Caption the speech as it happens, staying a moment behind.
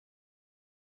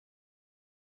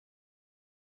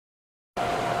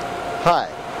Hi,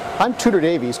 I'm Tudor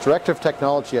Davies, Director of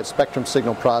Technology at Spectrum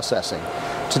Signal Processing.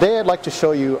 Today I'd like to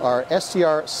show you our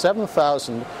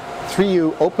SDR-7000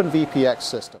 3U OpenVPX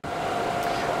system.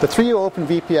 The 3U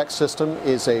OpenVPX system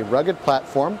is a rugged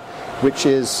platform which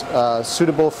is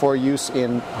suitable for use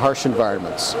in harsh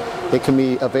environments. It can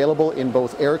be available in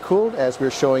both air-cooled, as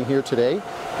we're showing here today,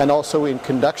 and also in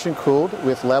conduction-cooled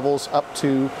with levels up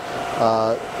to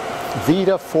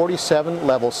VITA 47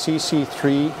 level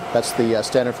CC3, that's the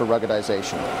standard for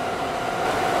ruggedization.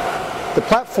 The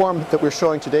platform that we're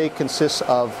showing today consists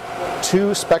of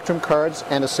 2 Spectrum cards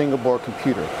and a single board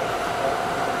computer.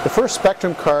 The first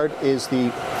Spectrum card is the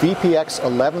VPX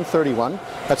 1131.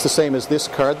 That's the same as this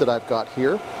card that I've got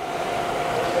here.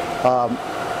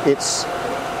 It's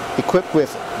equipped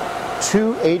with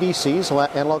 2 ADCs,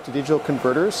 analog to digital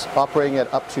converters, operating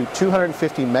at up to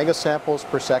 250 megasamples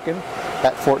per second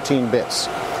at 14 bits.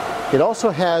 It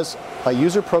also has a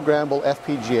user programmable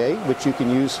FPGA, which you can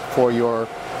use for your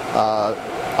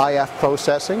IF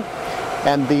processing.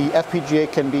 And the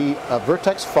FPGA can be a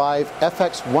Vertex 5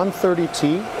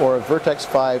 FX130T or a Vertex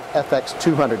 5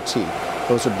 FX200T.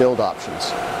 Those are build options.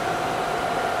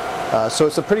 So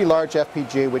it's a pretty large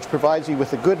FPGA which provides you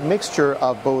with a good mixture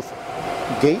of both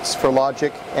gates for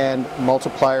logic and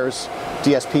multipliers,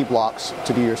 DSP blocks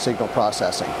to do your signal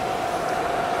processing.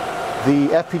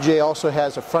 The FPGA also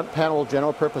has a front panel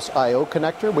general purpose I/O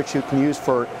connector which you can use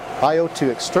for I/O to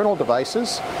external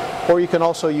devices, or you can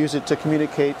also use it to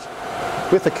communicate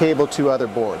with a cable to other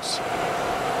boards.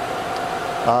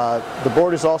 The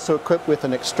board is also equipped with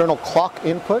an external clock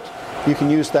input. You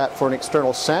can use that for an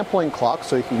external sampling clock,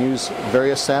 so you can use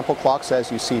various sample clocks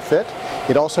as you see fit.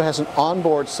 It also has an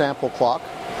onboard sample clock,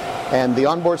 and the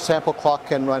onboard sample clock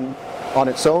can run on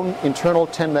its own internal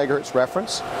 10 megahertz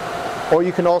reference, or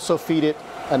you can also feed it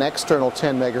an external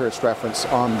 10 megahertz reference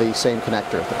on the same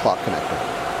connector, the clock connector.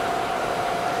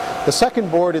 The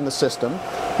second board in the system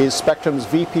is Spectrum's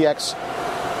VPX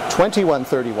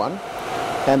 2131,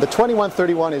 and the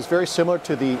 2131 is very similar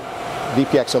to the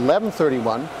VPX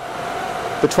 1131.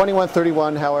 The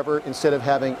 2131, however, instead of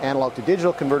having analog to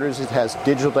digital converters, it has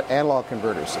digital to analog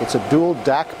converters. It's a dual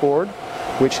DAC board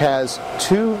which has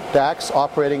 2 DACs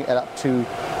operating at up to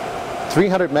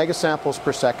 300 megasamples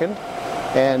per second,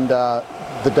 and the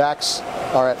DACs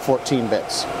are at 14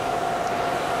 bits.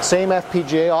 Same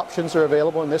FPGA options are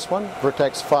available in this one,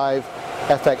 Vertex 5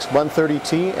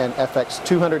 FX130T and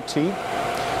FX200T,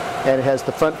 and it has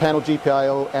the front panel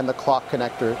GPIO and the clock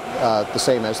connector the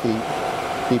same as the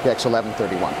VPX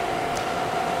 1131.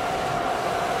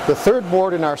 The third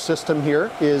board in our system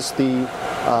here is the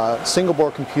single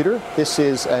board computer. This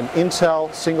is an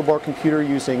Intel single board computer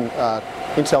using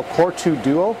Intel Core 2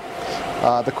 Duo.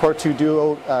 The Core 2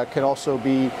 Duo can also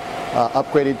be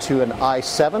upgraded to an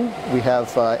i7. We have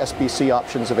SBC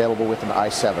options available with an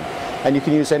i7. And you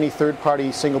can use any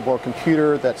third-party single board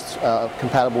computer that's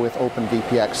compatible with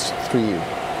OpenVPX 3U.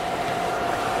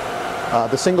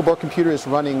 The single board computer is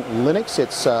running Linux.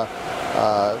 It's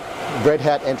Red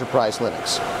Hat Enterprise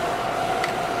Linux.